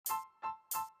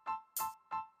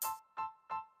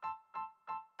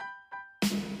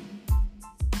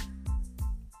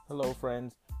Hello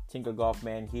friends, Tinker Golf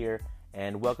Man here,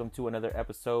 and welcome to another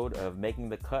episode of Making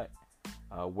the Cut.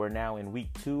 We're now in week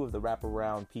 2 of the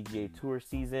wraparound PGA Tour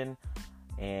season,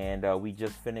 and we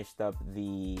just finished up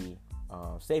the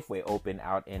Safeway Open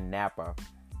out in Napa.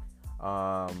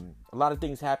 A lot of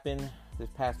things happened this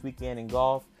past weekend in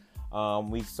golf.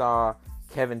 We saw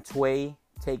Kevin Tway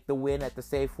take the win at the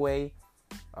Safeway.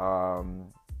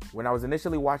 When I was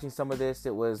initially watching some of this,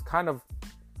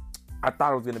 I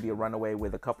thought it was going to be a runaway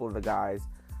with a couple of the guys,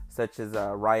 such as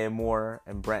Ryan Moore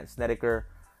and Brandt Snedeker.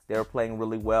 They were playing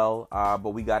really well,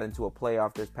 but we got into a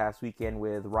playoff this past weekend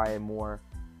with Ryan Moore,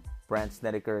 Brandt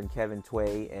Snedeker, and Kevin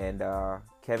Tway, and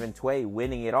Kevin Tway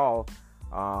winning it all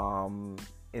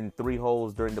in 3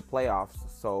 holes during the playoffs.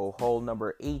 So hole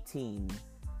number 18,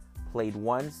 played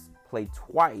once, played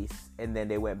twice, and then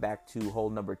they went back to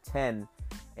hole number 10,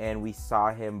 and we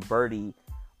saw him birdie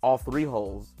all 3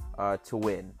 holes to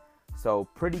win. So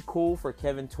pretty cool for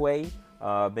Kevin Tway.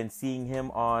 Been seeing him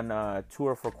on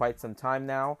tour for quite some time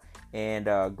now,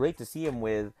 and great to see him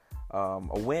with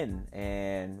a win,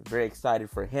 and very excited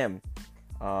for him.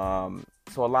 So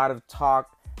a lot of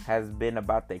talk has been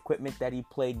about the equipment that he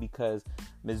played, because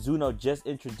Mizuno just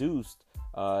introduced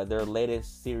their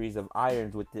latest series of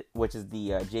irons, which is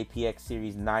the JPX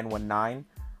Series 919.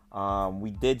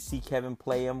 We did see Kevin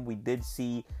play him. We did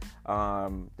see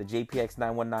the JPX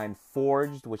 919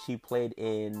 Forged, which he played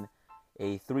in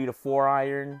a 3-4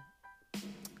 iron,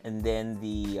 and then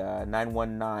the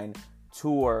 919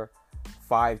 Tour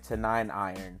 5-9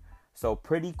 iron. So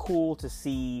pretty cool to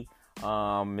see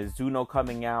Mizuno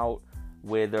coming out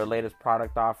with their latest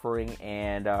product offering,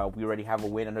 and we already have a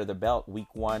win under the belt,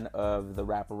 week 1 of the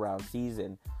wraparound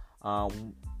season.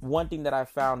 One thing that I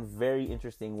found very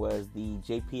interesting was the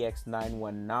JPX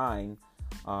 919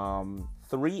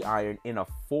 3-iron in a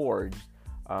forged.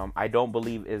 I don't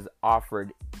believe is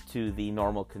offered to the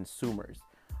normal consumers.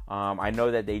 I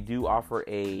know that they do offer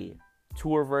a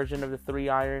tour version of the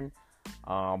 3-iron,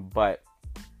 but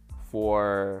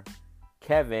for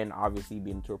Kevin, obviously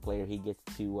being a tour player, he gets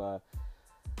to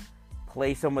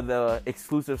play some of the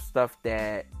exclusive stuff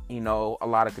that, a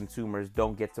lot of consumers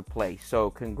don't get to play. So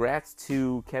congrats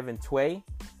to Kevin Tway,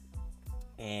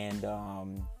 and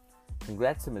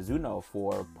congrats to Mizuno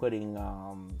for putting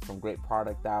some great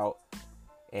product out,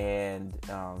 and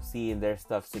seeing their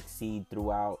stuff succeed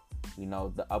throughout,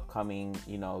 the upcoming,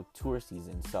 tour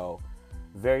season. So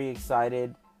very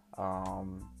excited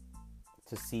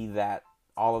to see that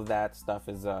all of that stuff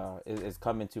is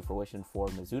coming to fruition for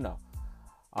Mizuno.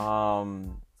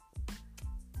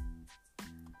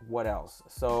 What else?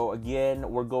 So again,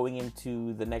 we're going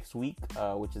into the next week,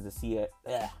 which is the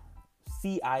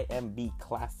CIMB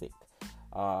Classic,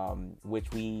 which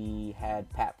we had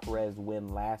Pat Perez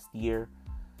win last year.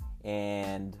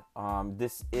 And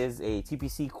this is a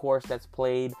TPC course that's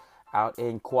played out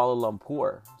in Kuala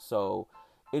Lumpur. So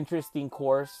interesting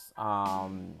course.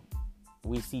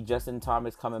 We see Justin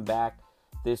Thomas coming back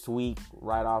this week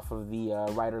right off of the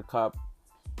Ryder Cup.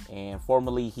 And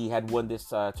formerly, he had won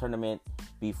this tournament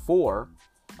before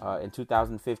in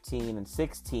 2015 and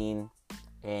 16,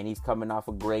 and he's coming off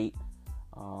a great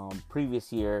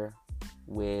previous year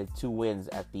with 2 wins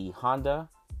at the Honda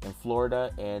in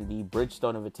Florida and the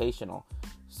Bridgestone Invitational.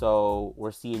 So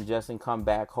we're seeing Justin come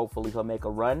back. Hopefully, he'll make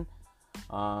a run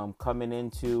coming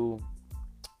into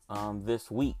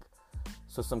this week.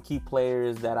 So some key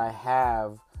players that I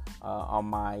have on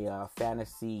my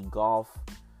fantasy golf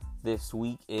this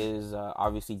week is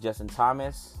obviously Justin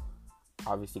Thomas,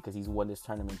 obviously because he's won this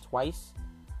tournament twice.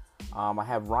 I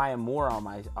have Ryan Moore on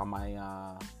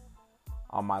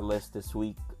my list this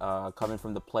week, coming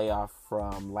from the playoff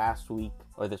from last week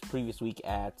or this previous week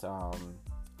at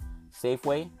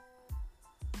Safeway.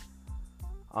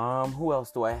 Who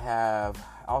else do I have?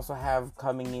 I also have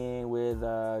coming in with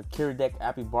Kiradech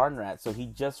Appy Barnrat. So he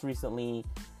just recently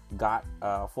got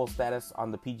full status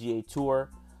on the PGA Tour.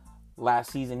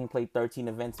 Last season, he played 13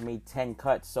 events, made 10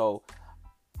 cuts. So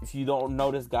if you don't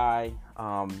know this guy,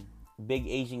 big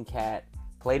Asian cat,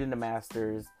 played in the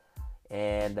Masters,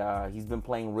 and he's been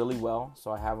playing really well. So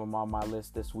I have him on my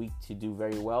list this week to do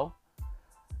very well.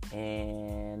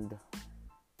 And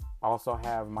also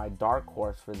have my dark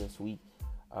horse for this week,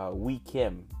 Wee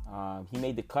Kim. He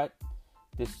made the cut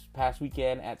this past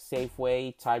weekend at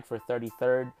Safeway, tied for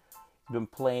 33rd. Been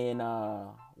playing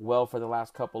well for the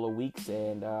last couple of weeks,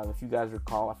 and if you guys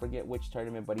recall, I forget which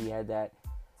tournament, but he had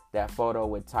that photo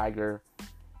with Tiger,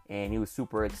 and he was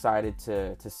super excited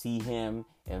to see him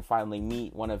and finally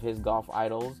meet one of his golf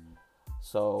idols.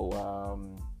 So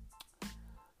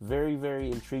very,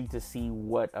 very intrigued to see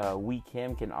what Wee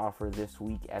Kim can offer this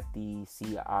week at the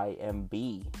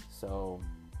CIMB. So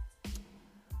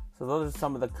So those are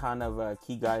some of the kind of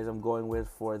key guys I'm going with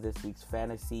for this week's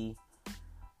fantasy.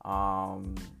 What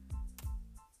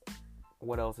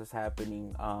else is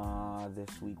happening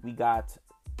this week? We got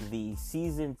the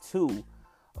season 2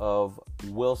 of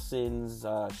Wilson's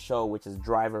show, which is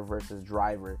Driver versus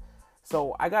Driver.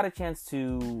 So I got a chance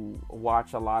to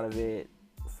watch a lot of it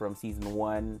from season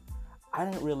 1. I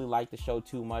didn't really like the show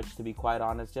too much, to be quite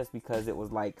honest, just because it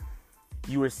was like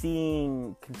you were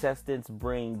seeing contestants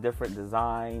bring different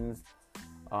designs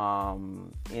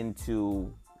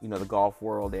into, the golf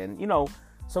world. And,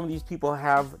 some of these people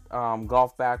have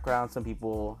golf backgrounds. Some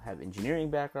people have engineering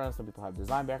backgrounds. Some people have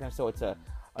design backgrounds. So it's an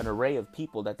array of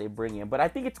people that they bring in. But I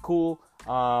think it's cool.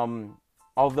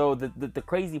 Although the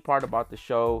crazy part about the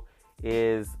show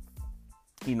is,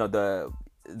 the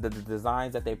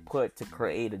designs that they put to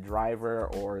create a driver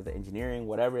or the engineering,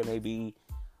 whatever it may be,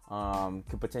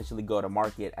 could potentially go to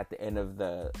market at the end of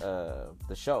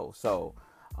the show. So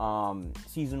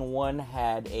season 1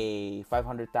 had a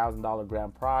 $500,000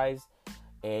 grand prize,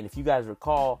 and if you guys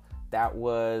recall, that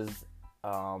was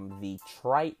the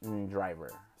Triton driver.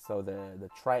 So the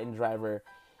Triton driver,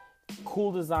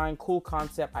 cool design, cool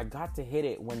concept. I got to hit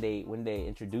it when they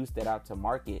introduced it out to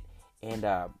market, and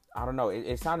I don't know,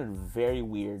 it sounded very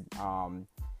weird.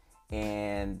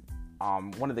 And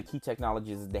one of the key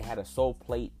technologies is they had a sole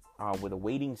plate with a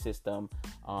weighting system,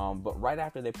 but right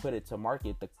after they put it to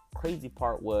market, the crazy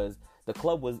part was the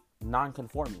club was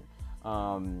non-conforming,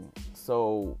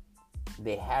 so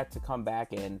they had to come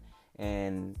back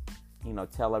and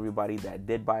tell everybody that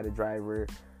did buy the driver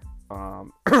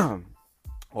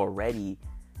already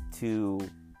to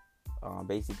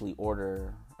basically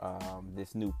order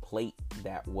this new plate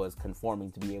that was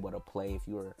conforming to be able to play if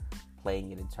you were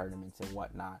playing it in tournaments and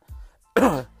whatnot.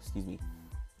 Excuse me.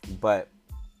 But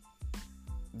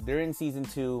during season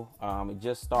 2, it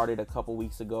just started a couple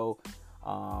weeks ago,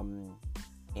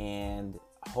 and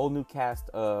a whole new cast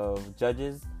of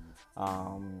judges.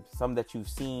 Some that you've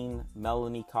seen: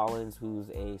 Melanie Collins, who's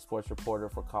a sports reporter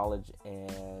for college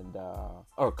and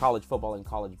or college football and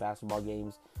college basketball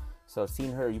games. So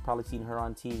seen her, you've probably seen her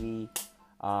on TV.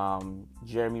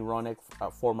 Jeremy Roenick, a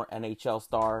former NHL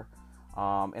star.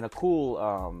 And a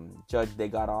cool judge they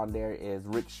got on there is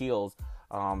Rick Shields,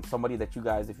 somebody that you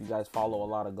guys, if you guys follow a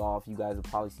lot of golf, you guys have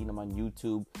probably seen him on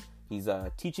YouTube. He's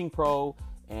a teaching pro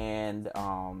and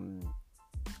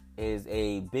is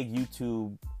a big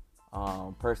YouTube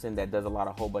person that does a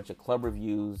whole bunch of club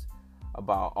reviews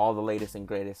about all the latest and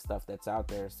greatest stuff that's out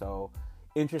there. So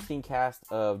interesting cast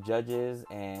of judges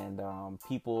and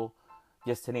people,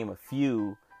 just to name a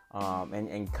few,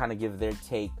 and kind of give their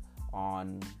take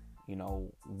on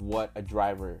what a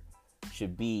driver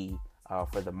should be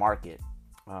for the market.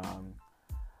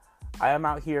 I am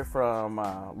out here from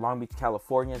Long Beach,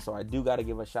 California, so I do got to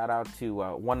give a shout out to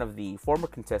one of the former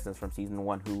contestants from season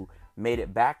 1 who made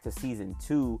it back to season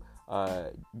 2.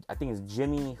 I think it's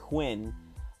Jimmy Huynh.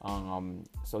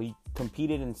 So he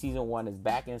competed in season 1, is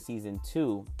back in season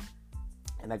 2,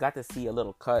 and I got to see a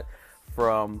little cut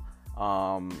from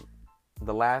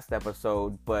the last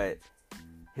episode, but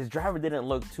his driver didn't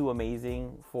look too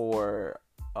amazing for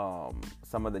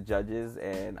some of the judges,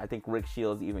 and I think Rick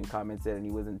Shields even commented and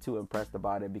he wasn't too impressed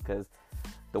about it because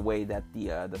the way that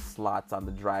the slots on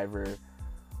the driver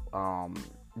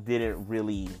didn't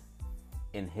really,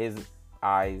 in his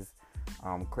eyes,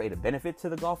 create a benefit to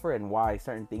the golfer, and why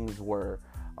certain things were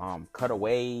cut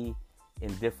away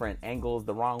in different angles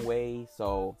the wrong way.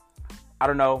 So I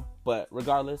don't know, but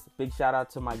regardless, big shout out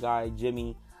to my guy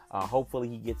Jimmy. Hopefully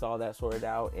he gets all that sorted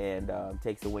out and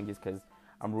takes the win, just because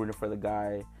I'm rooting for the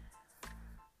guy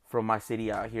from my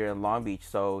city out here in Long Beach.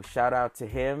 So shout out to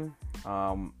him.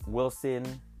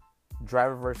 Wilson,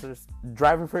 Driver versus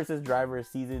Driver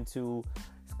season 2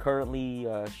 is currently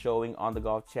showing on the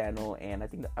Golf Channel, and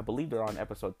I believe they're on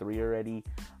episode 3 already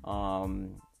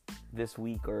this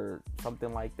week or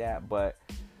something like that. But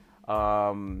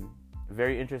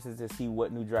very interested to see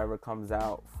what new driver comes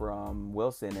out from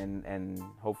Wilson, and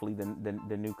hopefully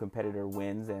the new competitor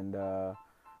wins and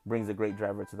brings a great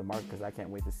driver to the market, because I can't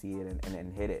wait to see it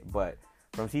and hit it. But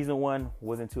from season 1,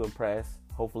 wasn't too impressed.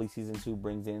 Hopefully season 2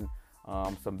 brings in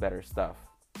some better stuff.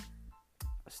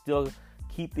 Still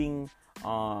keeping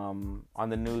on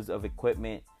the news of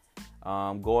equipment,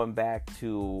 going back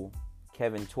to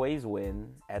Kevin Tway's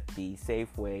win at the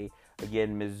Safeway.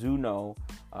 Again, Mizuno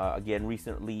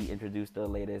recently introduced the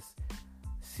latest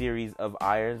series of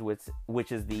irons,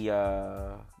 which is the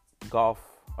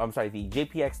the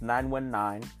JPX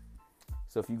 919.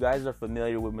 So if you guys are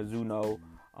familiar with Mizuno,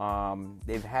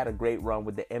 they've had a great run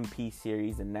with the MP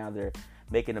series, and now they're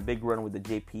making a big run with the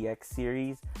JPX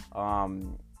series.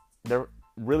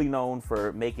 really known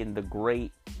for making the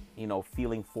great,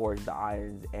 feeling forged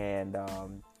irons. And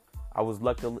I was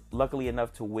luckily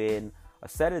enough to win a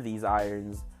set of these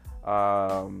irons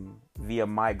via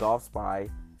My Golf Spy.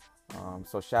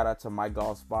 So shout out to My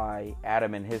Golf Spy.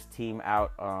 Adam and his team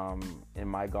out in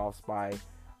My Golf Spy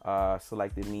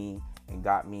selected me and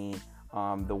got me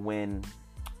the win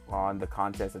on the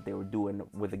contest that they were doing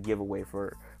with a giveaway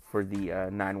for the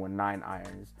 919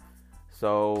 irons.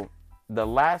 So the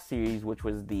last series, which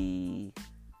was the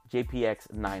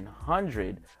JPX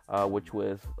 900, which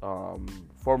was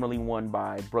formerly won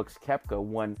by Brooks Koepka,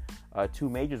 won 2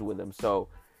 majors with him. So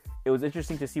it was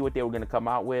interesting to see what they were going to come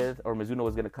out with, or Mizuno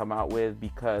was going to come out with,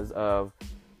 because of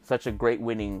such a great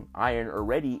winning iron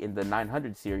already in the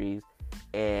 900 series.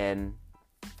 And,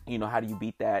 how do you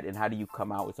beat that, and how do you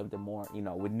come out with something more,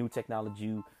 with new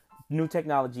technology,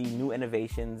 new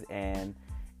innovations, and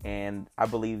I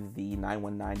believe the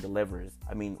 919 delivers.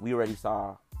 I mean, we already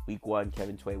saw week 1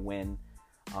 Kevin Tway win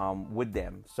with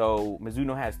them. So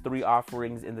Mizuno has 3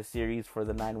 offerings in the series for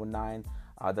the 919.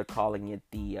 They're calling it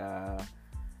the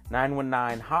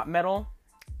 919 Hot Metal,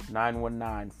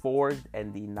 919 Forged,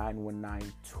 and the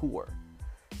 919 Tour.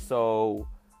 So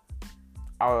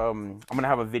I'm going to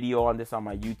have a video on this on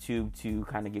my YouTube to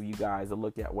kind of give you guys a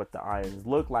look at what the irons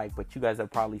look like. But you guys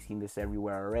have probably seen this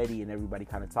everywhere already, and everybody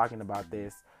kind of talking about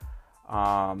this.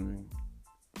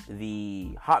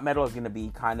 The Hot Metal is going to be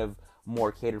kind of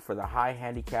more catered for the high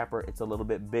handicapper. It's a little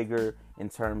bit bigger in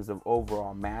terms of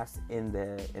overall mass in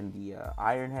the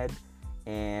iron head,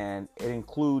 and it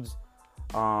includes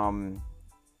a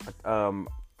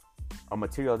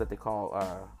material that they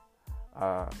call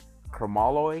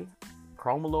chromalloy.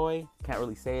 Can't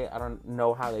really say it. I don't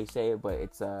know how they say it, but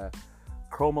it's a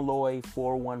chromalloy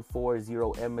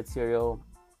 4140M material,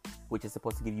 which is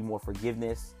supposed to give you more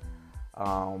forgiveness.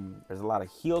 There's a lot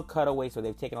of heel cutaway, so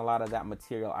they've taken a lot of that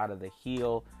material out of the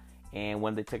heel, and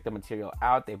when they took the material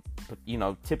out, they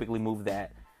typically move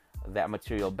that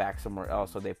material back somewhere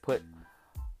else. So they put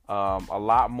a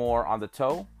lot more on the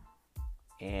toe,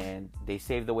 and they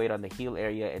save the weight on the heel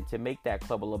area, and to make that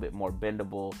club a little bit more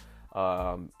bendable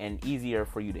and easier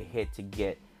for you to hit, to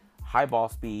get high ball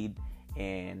speed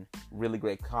and really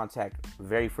great contact.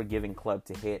 Very forgiving club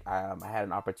to hit. I had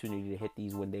an opportunity to hit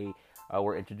these when they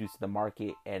were introduced to the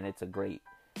market, and it's a great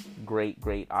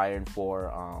iron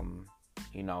for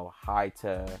high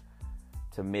to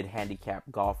mid handicap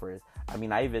golfers. I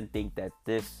mean, I even think that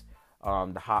this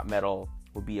the Hot Metal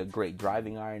would be a great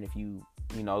driving iron if you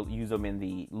use them in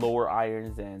the lower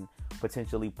irons, and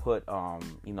potentially put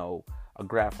a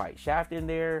graphite shaft in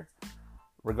there.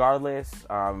 Regardless,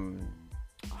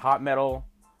 Hot Metal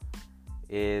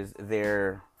is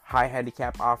their high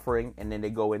handicap offering, and then they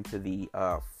go into the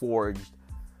forged,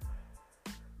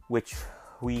 which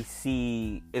we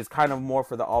see is kind of more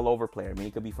for the all-over player. I mean,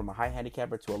 it could be from a high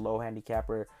handicapper to a low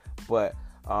handicapper, but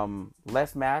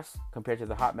less mass compared to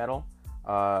the Hot Metal,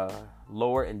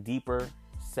 lower and deeper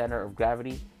center of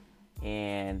gravity,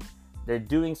 and they're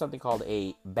doing something called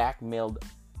a back milled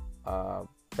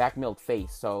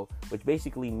face. So, which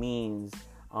basically means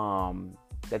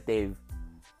that they've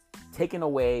taken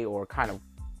away, or kind of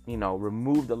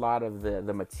removed a lot of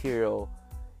the material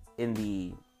in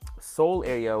the sole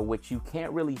area, which you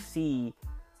can't really see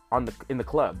in the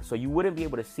club. So you wouldn't be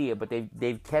able to see it, but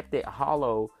they've kept it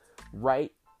hollow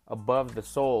right above the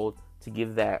sole to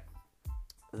give that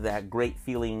great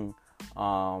feeling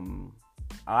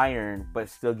iron, but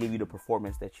still give you the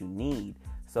performance that you need.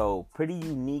 So pretty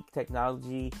unique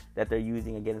technology that they're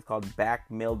using. Again, it's called back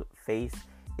milled face.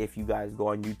 If you guys go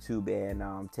on YouTube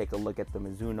and take a look at the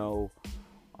Mizuno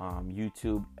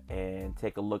YouTube and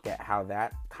take a look at how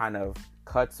that kind of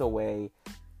cuts away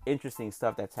interesting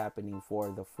stuff that's happening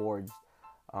for the forged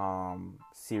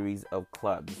series of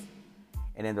clubs.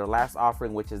 And then their last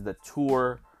offering, which is the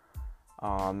Tour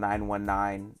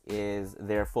 919, is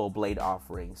their full blade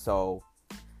offering. So,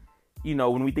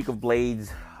 when we think of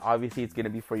blades, obviously it's going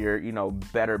to be for your,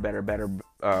 better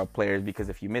players, because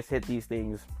if you mishit these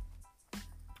things,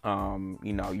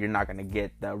 you're not going to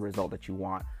get the result that you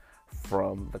want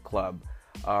from the club.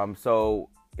 So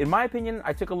in my opinion,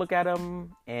 I took a look at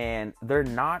them, and they're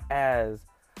not as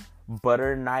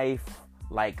butter knife,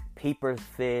 like paper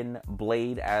thin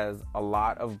blade as a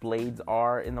lot of blades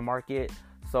are in the market.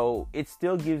 So it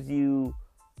still gives you,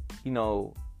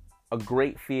 a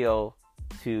great feel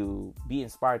to be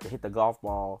inspired to hit the golf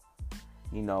ball,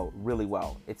 really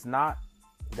well. It's not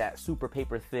that super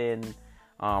paper thin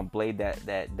blade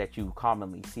that you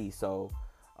commonly see. So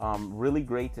really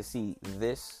great to see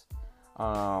this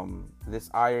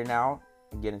iron out.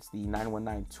 Again, it's the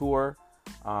 919 Tour.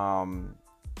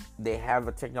 they have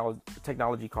a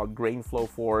technology called grain flow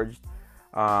forged,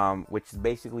 which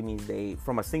basically means they,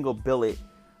 from a single billet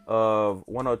of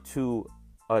 102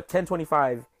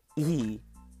 1025E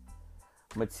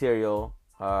material,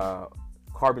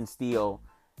 carbon steel,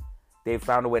 they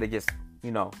found a way to just,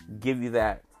 give you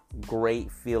that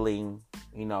great feeling,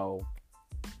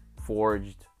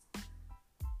 forged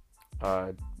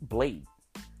blade.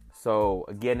 So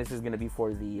again, this is going to be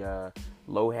for the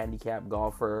low handicap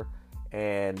golfer,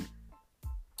 and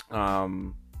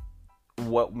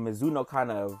what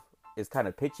Mizuno is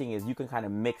pitching is you can kind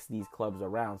of mix these clubs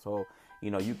around. So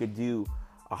you could do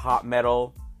a hot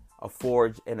metal, a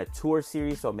forge, and a tour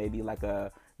series. So maybe like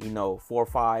a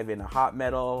 4-5 in a hot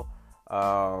metal,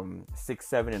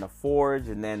 6-7 in a forge,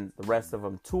 and then the rest of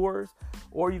them tours.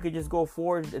 Or you could just go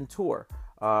forged and tour,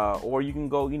 or you can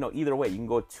go either way. You can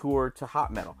go tour to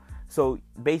hot metal. So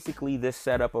basically, this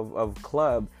setup of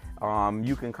club,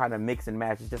 you can kind of mix and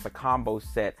match. It's just a combo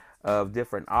set of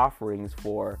different offerings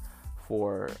for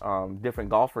different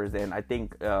golfers, and I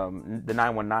think the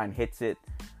 919 hits it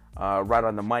right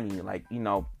on the money. Like,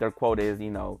 their quote is,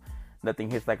 nothing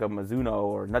hits like a Mizuno,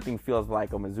 or nothing feels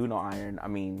like a Mizuno iron. I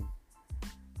mean,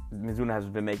 Mizuno has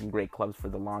been making great clubs for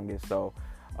the longest. So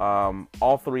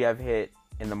all three I've hit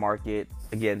in the market.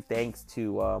 Again, thanks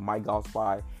to My Golf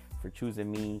Spy for choosing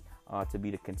me to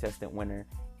be the contestant winner,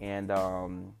 and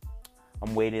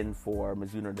I'm waiting for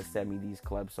Mizuno to send me these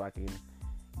clubs so I can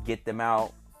get them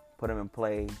out, put them in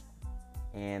play,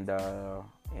 and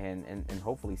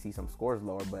hopefully see some scores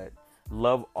lower. But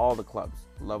love all the clubs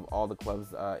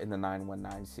in the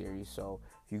 919 series. So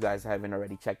if you guys haven't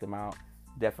already checked them out,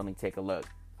 definitely take a look.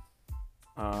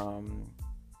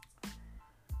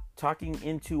 Talking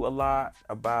into a lot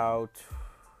about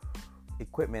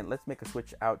equipment, let's make a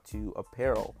switch out to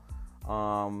apparel.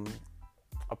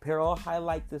 Apparel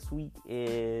highlight this week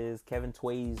is Kevin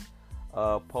Tway's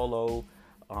Polo,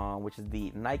 which is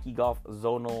the Nike Golf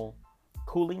Zonal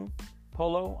cooling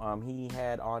polo. He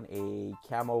had on a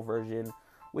camo version,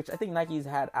 which I think Nike's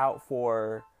had out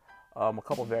for a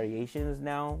couple variations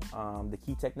now. The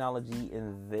key technology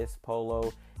in this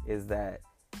polo is that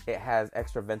it has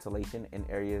extra ventilation in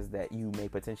areas that you may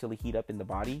potentially heat up in the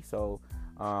body. So,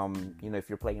 if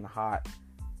you're playing hot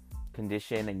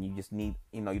condition and you just need,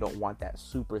 you don't want that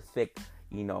super thick,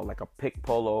 like a pick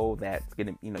polo that's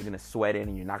gonna, you're gonna sweat in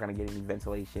and you're not gonna get any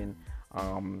ventilation.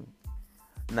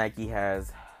 Nike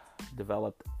has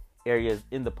developed areas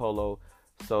in the polo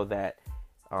so that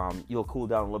you'll cool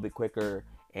down a little bit quicker,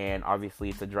 and obviously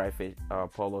it's a dry fit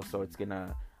polo, so it's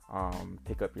gonna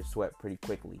pick up your sweat pretty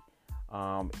quickly.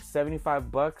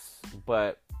 $75,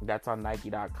 but that's on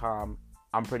Nike.com.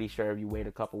 I'm pretty sure if you wait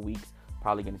a couple weeks,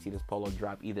 probably going to see this polo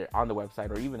drop either on the website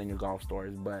or even in your golf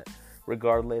stores. But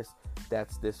regardless,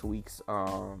 that's this week's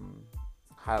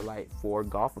highlight for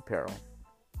golf apparel.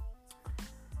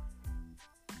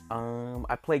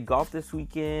 I played golf this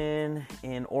weekend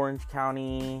in Orange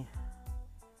County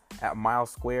at Mile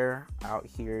Square out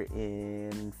here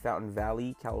in Fountain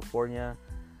Valley, California.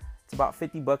 It's about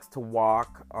 $50 to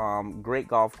walk. Great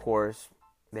golf course.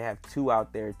 They have two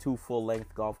out there, two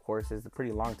full-length golf courses. They're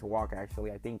pretty long to walk,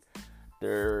 actually. I think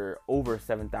they're over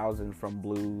 7,000 from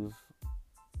blues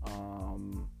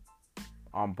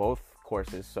on both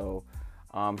courses. So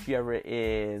if you're ever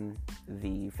in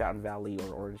the Fountain Valley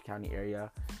or Orange County area,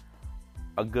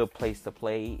 a good place to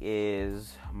play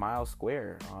is Mile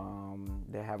Square.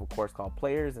 They have a course called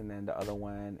Players, and then the other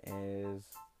one is,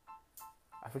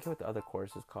 I forget what the other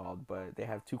course is called, but they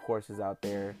have two courses out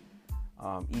there,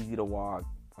 easy to walk.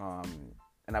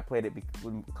 And I played it with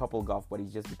a couple of golf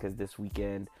buddies just because this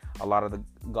weekend, a lot of the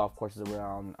golf courses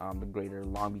around the greater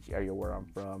Long Beach area where I'm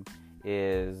from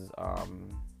is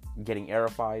getting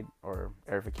aerified or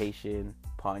aerification,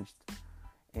 punched,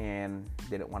 and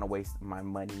didn't want to waste my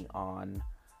money on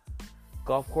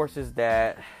golf courses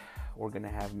that were going to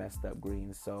have messed up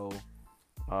greens. So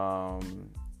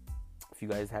if you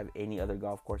guys have any other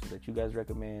golf courses that you guys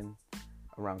recommend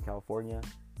around California,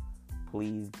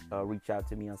 please reach out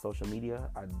to me on social media.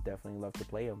 I'd definitely love to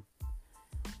play them.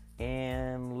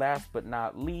 And last but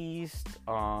not least,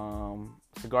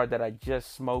 cigar that I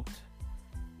just smoked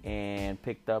and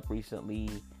picked up recently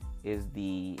is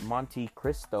the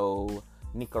Montecristo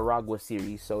Nicaragua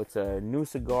series. So it's a new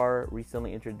cigar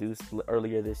recently introduced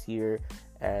earlier this year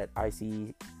at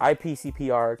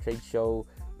IPCPR trade show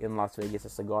in Las Vegas, a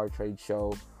cigar trade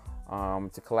show.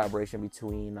 It's a collaboration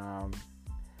between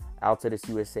Altadis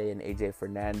USA and AJ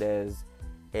Fernandez,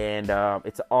 and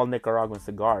it's an all Nicaraguan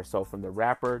cigar. So from the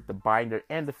wrapper, the binder,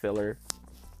 and the filler,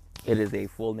 It is a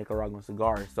full Nicaraguan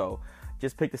cigar. So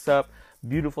just pick this up.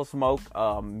 Beautiful smoke,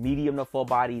 medium to full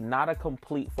body, not a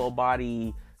complete full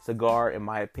body cigar in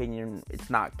my opinion. It's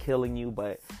not killing you,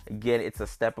 but again, it's a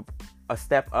step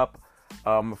up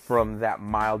from that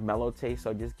mild mellow taste.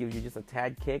 So it just gives you just a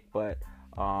tad kick, but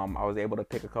I was able to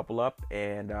pick a couple up,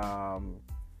 and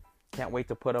can't wait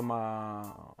to put them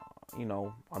on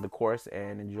the course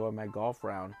and enjoy my golf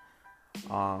round.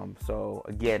 So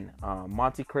again,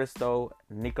 Montecristo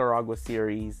Nicaragua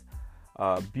series,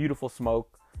 beautiful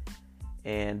smoke.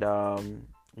 And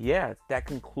that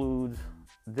concludes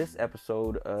this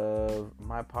episode of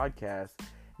my podcast.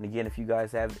 And again, if you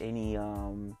guys have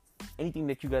anything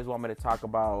that you guys want me to talk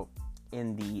about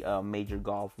in the major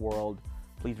golf world,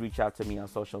 please reach out to me on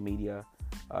social media,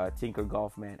 Tinker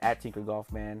Golfman, @Tinker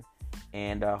Golfman,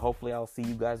 and hopefully I'll see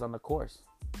you guys on the course.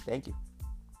 Thank you.